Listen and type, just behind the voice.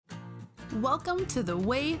Welcome to The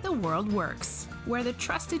Way the World Works, where the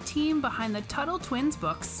trusted team behind the Tuttle Twins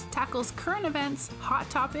books tackles current events, hot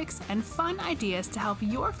topics, and fun ideas to help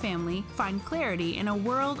your family find clarity in a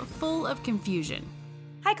world full of confusion.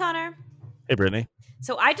 Hi, Connor. Hey, Brittany.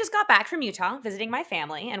 So I just got back from Utah visiting my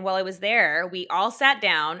family, and while I was there, we all sat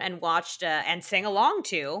down and watched and sang along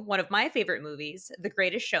to one of my favorite movies, The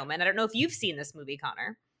Greatest Showman. I don't know if you've seen this movie,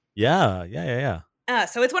 Connor. Yeah.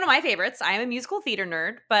 So it's one of my favorites. I am a musical theater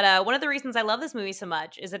nerd, but one of the reasons I love this movie so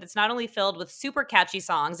much is that it's not only filled with super catchy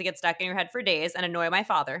songs that get stuck in your head for days and annoy my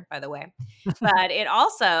father, by the way, but it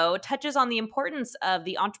also touches on the importance of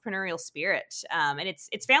the entrepreneurial spirit. And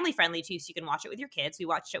it's family friendly too, so you can watch it with your kids. We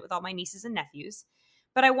watched it with all my nieces and nephews.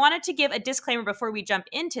 But I wanted to give a disclaimer before we jump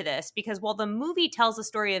into this, because while the movie tells the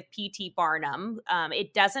story of P.T. Barnum,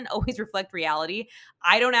 it doesn't always reflect reality.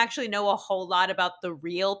 I don't actually know a whole lot about the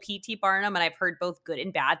real P.T. Barnum, and I've heard both good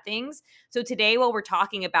and bad things. So today, while we're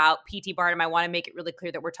talking about P.T. Barnum, I want to make it really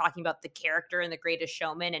clear that we're talking about the character in The Greatest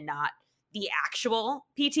Showman and not the actual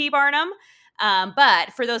P.T. Barnum.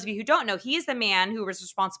 But for those of you who don't know, he is the man who was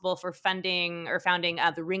responsible for founding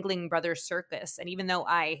the Ringling Brothers Circus. And even though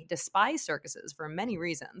I despise circuses for many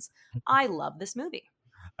reasons, I love this movie.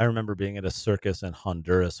 I remember being at a circus in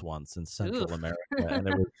Honduras once in Central America, and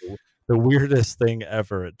it was the weirdest thing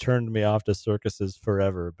ever. It turned me off to circuses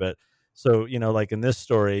forever. But so, like in this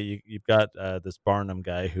story, you've got this Barnum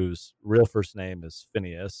guy whose real first name is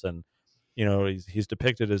Phineas, and he's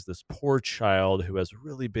depicted as this poor child who has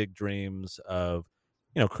really big dreams of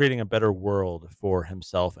creating a better world for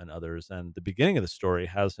himself and others. And the beginning of the story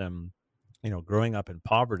has him growing up in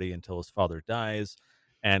poverty until his father dies,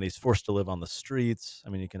 and he's forced to live on the streets. I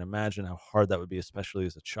mean, you can imagine how hard that would be, especially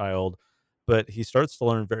as a child. But he starts to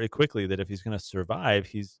learn very quickly that if he's going to survive,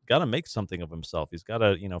 he's got to make something of himself. He's got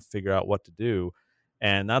to figure out what to do.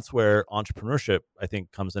 And that's where entrepreneurship, I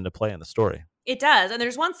think, comes into play in the story. It does. And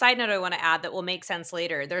there's one side note I want to add that will make sense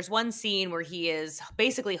later. There's one scene where he is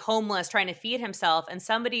basically homeless, trying to feed himself, and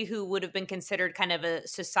somebody who would have been considered kind of a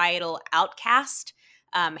societal outcast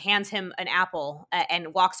hands him an apple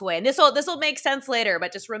and walks away. And this will make sense later,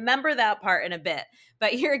 but just remember that part in a bit.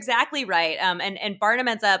 But you're exactly right. And Barnum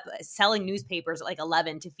ends up selling newspapers at like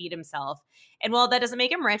 11 to feed himself. And while that doesn't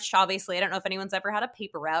make him rich, obviously, I don't know if anyone's ever had a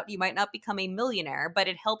paper route. You might not become a millionaire, but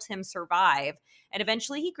it helps him survive. And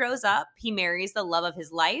eventually he grows up, he marries the love of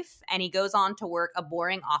his life, and he goes on to work a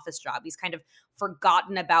boring office job. He's kind of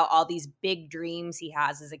forgotten about all these big dreams he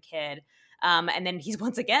has as a kid. And then he's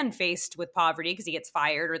once again faced with poverty because he gets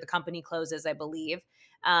fired or the company closes, I believe.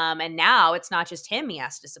 And now it's not just him he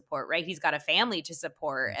has to support, right? He's got a family to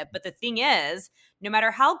support. But the thing is, no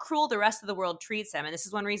matter how cruel the rest of the world treats him, and this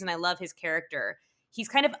is one reason I love his character, he's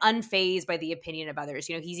kind of unfazed by the opinion of others.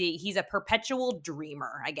 He's a perpetual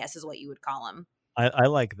dreamer, I guess is what you would call him. I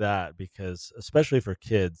like that because, especially for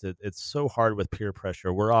kids, it's so hard with peer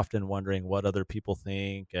pressure. We're often wondering what other people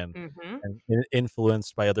think and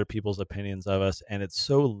influenced by other people's opinions of us. And it's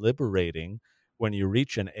so liberating when you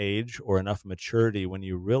reach an age or enough maturity when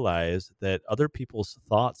you realize that other people's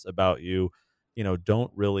thoughts about you,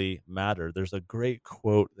 don't really matter. There's a great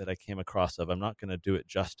quote that I came across of. I'm not going to do it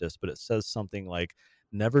justice, but it says something like,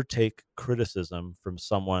 "Never take criticism from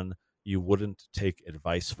someone you wouldn't take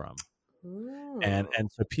advice from." And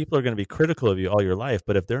so people are going to be critical of you all your life,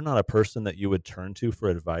 but if they're not a person that you would turn to for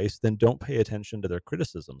advice, then don't pay attention to their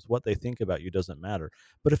criticisms. What they think about you doesn't matter.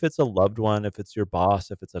 But if it's a loved one, if it's your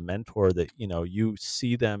boss, if it's a mentor that you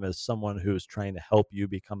see them as someone who's trying to help you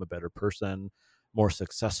become a better person, more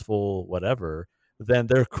successful, whatever, then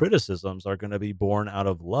their criticisms are going to be born out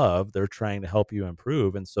of love. They're trying to help you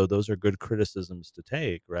improve, and so those are good criticisms to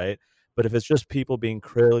take, right? But if it's just people being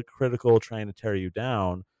critical, trying to tear you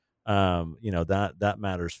down, that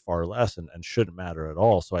matters far less and shouldn't matter at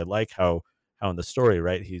all. So I like how in the story,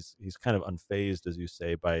 right, he's kind of unfazed, as you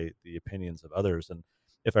say, by the opinions of others. And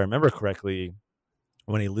if I remember correctly,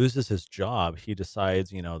 when he loses his job, he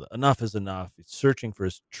decides, that enough is enough. He's searching for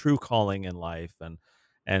his true calling in life. And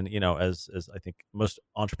as I think most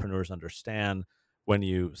entrepreneurs understand, when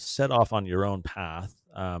you set off on your own path,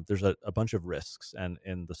 there's a bunch of risks. And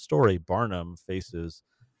in the story, Barnum faces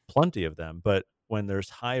plenty of them. But when there's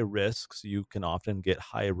high risks, you can often get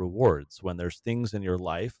high rewards. When there's things in your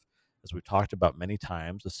life, as we've talked about many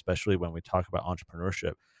times, especially when we talk about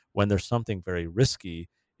entrepreneurship, when there's something very risky,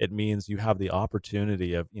 it means you have the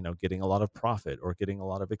opportunity of, getting a lot of profit or getting a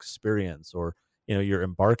lot of experience, or, you're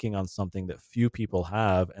embarking on something that few people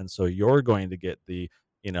have. And so you're going to get the,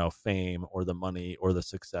 fame or the money or the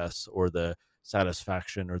success or the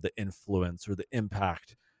satisfaction or the influence or the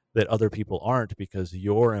impact that other people aren't because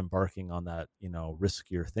you're embarking on that,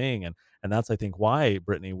 riskier thing. And that's, I think, why,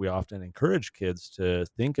 Brittany, we often encourage kids to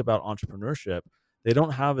think about entrepreneurship. They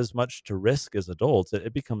don't have as much to risk as adults.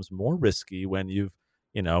 It becomes more risky when you've,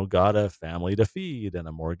 got a family to feed and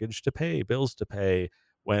a mortgage to pay, bills to pay.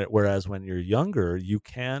 Whereas when you're younger, you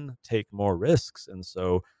can take more risks. And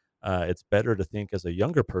so it's better to think as a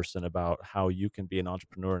younger person about how you can be an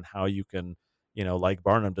entrepreneur and how you can, like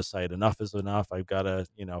Barnum, decide enough is enough. I've got to,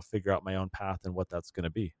 figure out my own path and what that's going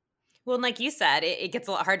to be. Well, and like you said, it gets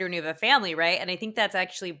a lot harder when you have a family, right? And I think that's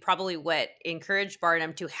actually probably what encouraged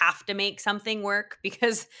Barnum to have to make something work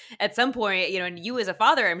because at some point, and you as a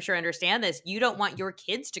father, I'm sure understand this, you don't want your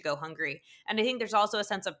kids to go hungry. And I think there's also a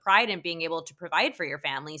sense of pride in being able to provide for your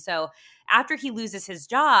family. So after he loses his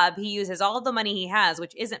job, he uses all the money he has,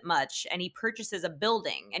 which isn't much, and he purchases a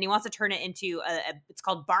building and he wants to turn it into it's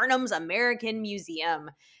called Barnum's American Museum.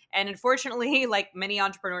 And unfortunately, like many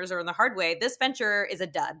entrepreneurs are in the hard way, this venture is a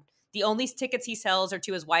dud. The only tickets he sells are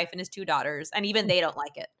to his wife and his two daughters, and even they don't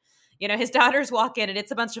like it. His daughters walk in and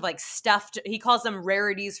it's a bunch of like stuffed, he calls them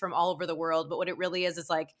rarities from all over the world, but what it really is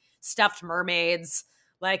like stuffed mermaids,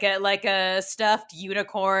 like a stuffed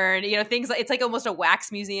unicorn, things like it's like almost a wax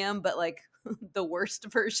museum, but like the worst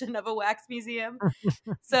version of a wax museum.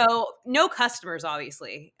 So no customers,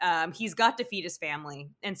 obviously. He's got to feed his family.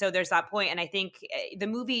 And so there's that point. And I think the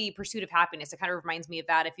movie Pursuit of Happiness, it kind of reminds me of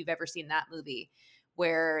that if you've ever seen that movie,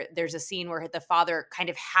 where there's a scene where the father kind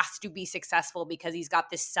of has to be successful because he's got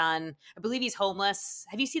this son. I believe he's homeless.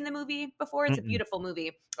 Have you seen the movie before? It's a Mm-mm. beautiful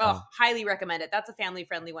movie. Oh, Oh. highly recommend it. That's a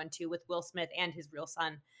family-friendly one too, with Will Smith and his real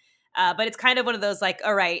son. But it's kind of one of those like,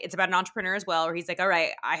 all right, it's about an entrepreneur as well, where he's like, all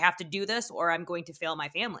right, I have to do this or I'm going to fail my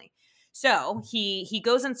family. So he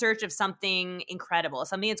goes in search of something incredible,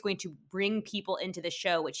 something that's going to bring people into the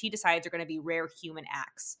show, which he decides are going to be rare human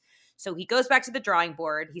acts. So he goes back to the drawing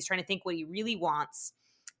board. He's trying to think what he really wants.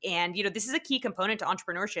 And, this is a key component to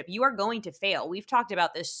entrepreneurship. You are going to fail. We've talked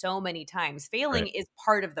about this so many times. Failing Right. is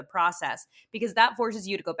part of the process because that forces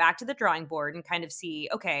you to go back to the drawing board and kind of see,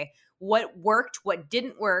 okay, what worked, what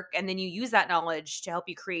didn't work. And then you use that knowledge to help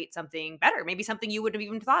you create something better, maybe something you wouldn't have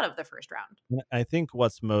even thought of the first round. I think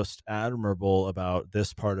what's most admirable about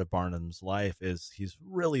this part of Barnum's life is he's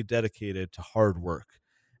really dedicated to hard work.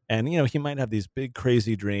 And, he might have these big,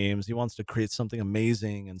 crazy dreams. He wants to create something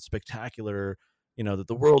amazing and spectacular, that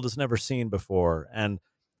the world has never seen before. And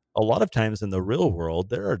a lot of times in the real world,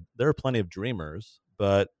 there are plenty of dreamers,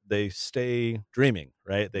 but they stay dreaming,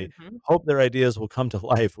 right? They Hmm. hope their ideas will come to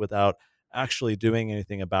life without actually doing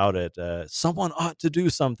anything about it. Someone ought to do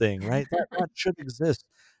something, right? That should exist.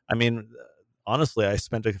 I mean, honestly, I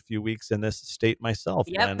spent a few weeks in this state myself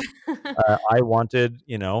Yep. when I wanted,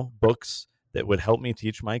 books that would help me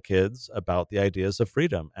teach my kids about the ideas of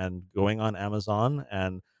freedom, and going on Amazon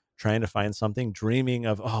and trying to find something, dreaming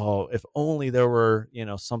of, oh, if only there were,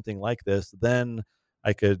 something like this, then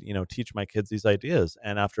I could, teach my kids these ideas.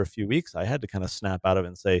 And after a few weeks, I had to kind of snap out of it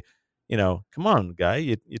and say, come on, guy,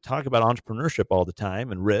 you talk about entrepreneurship all the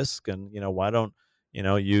time and risk, and, why don't,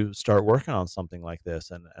 you start working on something like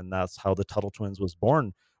this? And that's how the Tuttle Twins was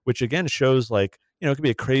born, which again shows like, it could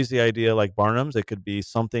be a crazy idea like Barnum's. It could be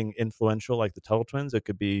something influential like the Tuttle Twins. It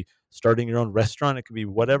could be starting your own restaurant. It could be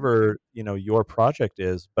whatever, your project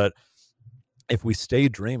is. But if we stay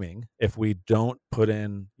dreaming, if we don't put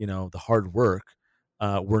in, the hard work,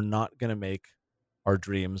 we're not going to make our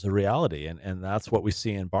dreams a reality. And that's what we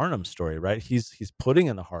see in Barnum's story, right? He's putting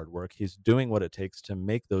in the hard work. He's doing what it takes to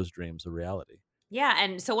make those dreams a reality. Yeah,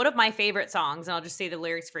 and so one of my favorite songs, and I'll just say the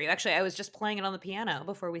lyrics for you. Actually, I was just playing it on the piano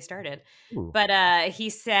before we started. Ooh. But he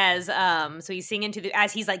says, so he's singing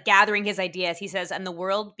as he's like gathering his ideas, he says, and the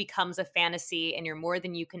world becomes a fantasy and you're more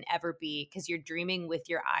than you can ever be because you're dreaming with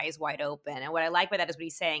your eyes wide open. And what I like by that is what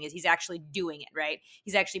he's saying is he's actually doing it, right?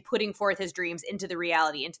 He's actually putting forth his dreams into the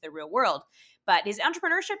reality, into the real world. But his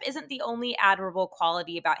entrepreneurship isn't the only admirable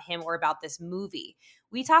quality about him or about this movie.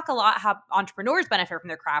 We talk a lot how entrepreneurs benefit from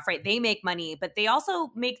their craft, right? They make money, but they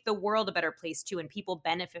also make the world a better place too, and people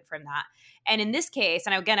benefit from that. And in this case,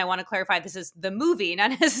 and again, I want to clarify this is the movie,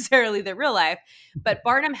 not necessarily the real life, but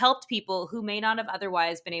Barnum helped people who may not have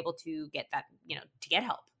otherwise been able to get that, to get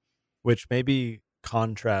help. Which maybe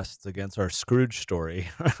contrasts against our Scrooge story,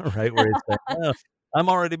 right? Where he's like, "Oh, I'm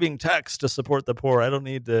already being taxed to support the poor. I don't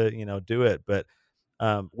need to, do it." But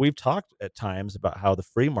we've talked at times about how the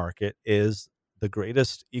free market is the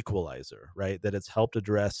greatest equalizer, right? That it's helped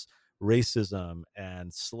address racism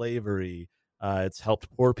and slavery. It's helped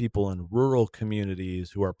poor people in rural communities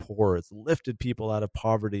who are poor. It's lifted people out of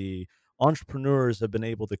poverty. Entrepreneurs have been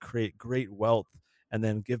able to create great wealth and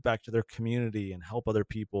then give back to their community and help other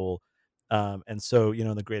people. And so,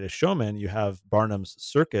 in The Greatest Showman, you have Barnum's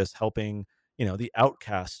circus helping, the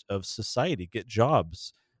outcast of society get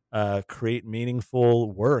jobs, create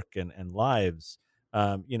meaningful work and lives.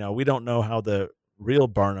 We don't know how the real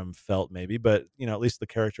Barnum felt, maybe, but at least the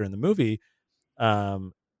character in the movie,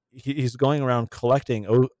 um, he's going around collecting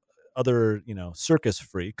other, circus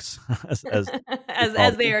freaks, as we call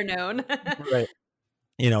as they them, are known. right?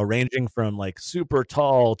 Ranging from like super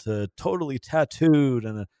tall to totally tattooed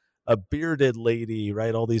and a bearded lady,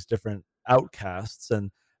 right? All these different outcasts.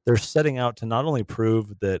 And they're setting out to not only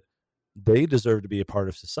prove that they deserve to be a part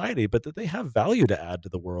of society, but that they have value to add to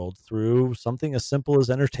the world through something as simple as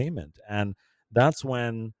entertainment. And that's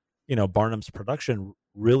when, Barnum's production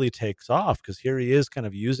really takes off, because here he is kind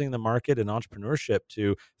of using the market and entrepreneurship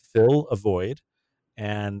to fill a void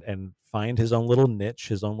and find his own little niche,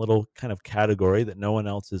 his own little kind of category that no one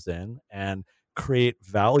else is in, and create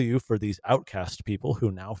value for these outcast people who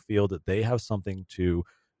now feel that they have something to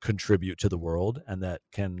contribute to the world and that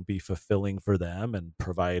can be fulfilling for them and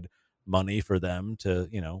provide money for them to,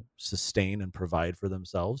 sustain and provide for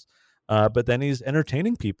themselves. But then he's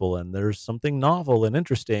entertaining people, and there's something novel and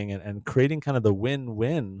interesting, and creating kind of the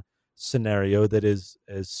win-win scenario that is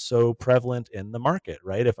so prevalent in the market,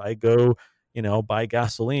 right? If I go, buy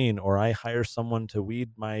gasoline, or I hire someone to weed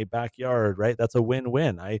my backyard, right? That's a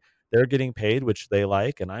win-win. They're getting paid, which they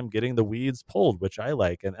like, and I'm getting the weeds pulled, which I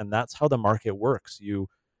like. And that's how the market works. You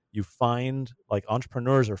find, like,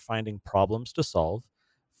 entrepreneurs are finding problems to solve,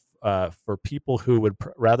 for people who would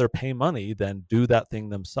rather pay money than do that thing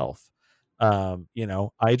themselves.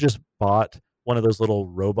 I just bought one of those little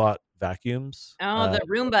robot vacuums. Oh, the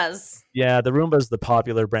Roombas, Yeah, the Roomba's the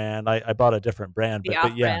popular brand. I bought a different brand, the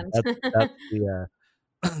but yeah, off-brand. that's the,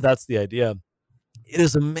 that's the idea. It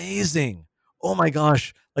is amazing. Oh my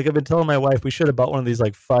gosh. Like, I've been telling my wife we should have bought one of these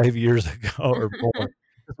like 5 years ago or more.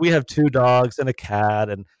 We have 2 dogs and a cat,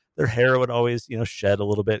 and their hair would always, shed a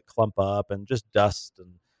little bit, clump up, and just dust,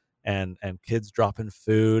 and kids dropping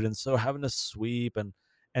food, and so having to sweep, and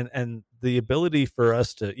the ability for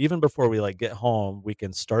us to, even before we like get home, we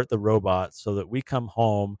can start the robot so that we come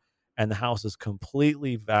home and the house is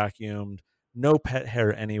completely vacuumed, no pet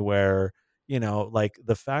hair anywhere. Like,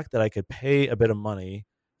 the fact that I could pay a bit of money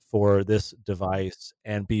for this device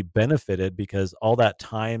and be benefited, because all that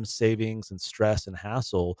time savings and stress and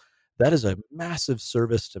hassle, that is a massive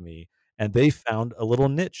service to me. And they found a little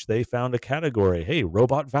niche. They found a category. Hey,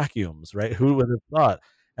 robot vacuums, right? Who would have thought?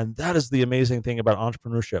 And that is the amazing thing about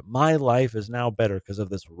entrepreneurship. My life is now better because of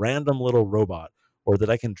this random little robot, or that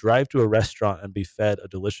I can drive to a restaurant and be fed a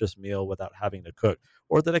delicious meal without having to cook,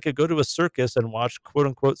 or that I could go to a circus and watch quote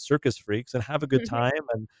unquote circus freaks and have a good time.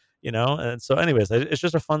 And so anyways, it's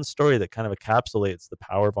just a fun story that kind of encapsulates the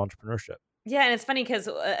power of entrepreneurship. Yeah, and it's funny because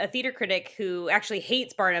a theater critic who actually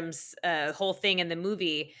hates Barnum's whole thing in the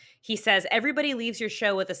movie, he says, everybody leaves your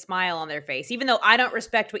show with a smile on their face, even though I don't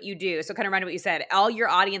respect what you do. So kind of reminded what you said, all your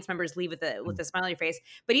audience members leave with a smile on your face.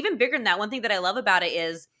 But even bigger than that, one thing that I love about it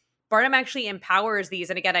is Barnum actually empowers these,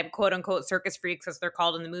 and again, I'm quote unquote circus freaks, as they're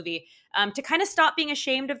called in the movie, to kind of stop being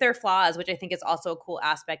ashamed of their flaws, which I think is also a cool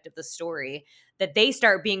aspect of the story, that they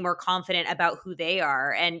start being more confident about who they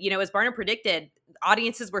are. And, as Barnum predicted,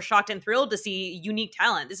 audiences were shocked and thrilled to see unique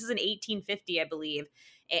talent. This is in 1850, I believe.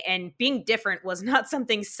 And being different was not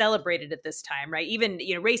something celebrated at this time, right? Even,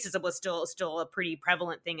 racism was still a pretty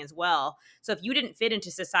prevalent thing as well. So if you didn't fit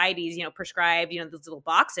into society's, prescribed, those little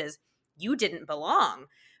boxes, you didn't belong.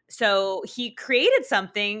 So he created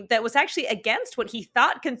something that was actually against what he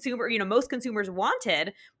thought most consumers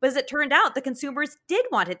wanted. But as it turned out, the consumers did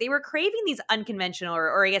want it. They were craving these unconventional,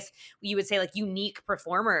 or I guess you would say like unique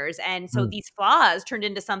performers. And so Mm. these flaws turned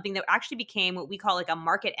into something that actually became what we call like a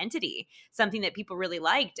market entity, something that people really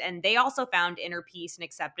liked. And they also found inner peace and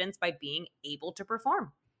acceptance by being able to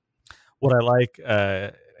perform. What I like,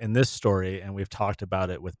 in this story, and we've talked about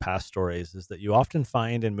it with past stories, is that you often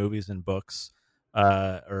find in movies and books,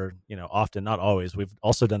 or often, not always. We've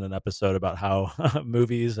also done an episode about how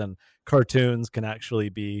movies and cartoons can actually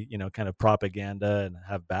be, kind of propaganda and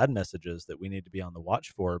have bad messages that we need to be on the watch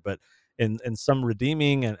for. But in some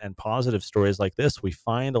redeeming and positive stories like this, we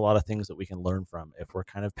find a lot of things that we can learn from if we're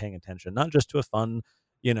kind of paying attention, not just to a fun,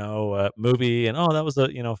 movie, and oh, that was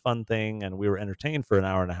a, fun thing, and we were entertained for an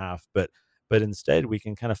hour and a half, but instead we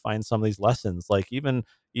can kind of find some of these lessons. Like, even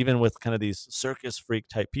with kind of these circus freak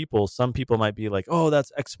type people, some people might be like, oh,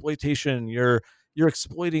 that's exploitation, you're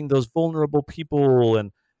exploiting those vulnerable people.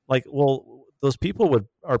 And like, well, those people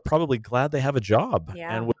are probably glad they have a job,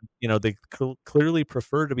 Yeah. and would, they clearly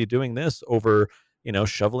prefer to be doing this over,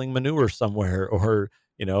 shoveling manure somewhere, or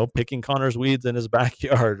picking Connor's weeds in his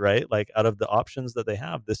backyard, right? Like out of the options that they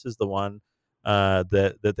have, this is the one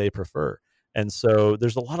that they prefer. And so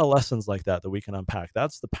there's a lot of lessons like that we can unpack.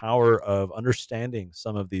 That's the power of understanding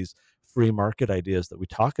some of these free market ideas that we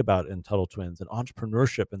talk about in Tuttle Twins and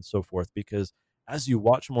entrepreneurship and so forth, because as you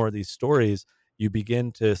watch more of these stories, you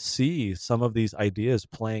begin to see some of these ideas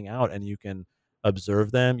playing out, and you can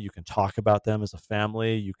observe them, you can talk about them as a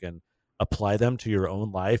family, you can apply them to your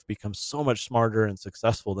own life, become so much smarter and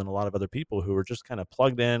successful than a lot of other people who are just kind of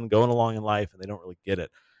plugged in, going along in life, and they don't really get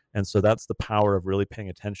it. And so that's the power of really paying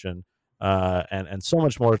attention, and so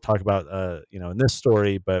much more to talk about, in this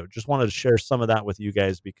story. But just wanted to share some of that with you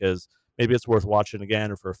guys because maybe it's worth watching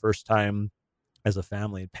again or for a first time as a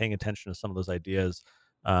family and paying attention to some of those ideas,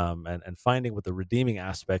 and finding what the redeeming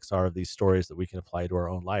aspects are of these stories that we can apply to our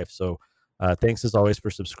own life. So thanks as always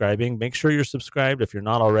for subscribing. Make sure you're subscribed. If you're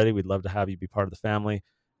not already, we'd love to have you be part of the family.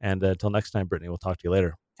 And until next time, Brittany, we'll talk to you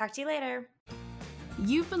later. Talk to you later.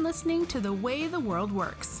 You've been listening to The Way the World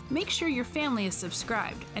Works. Make sure your family is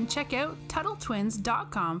subscribed and check out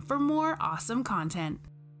TuttleTwins.com for more awesome content.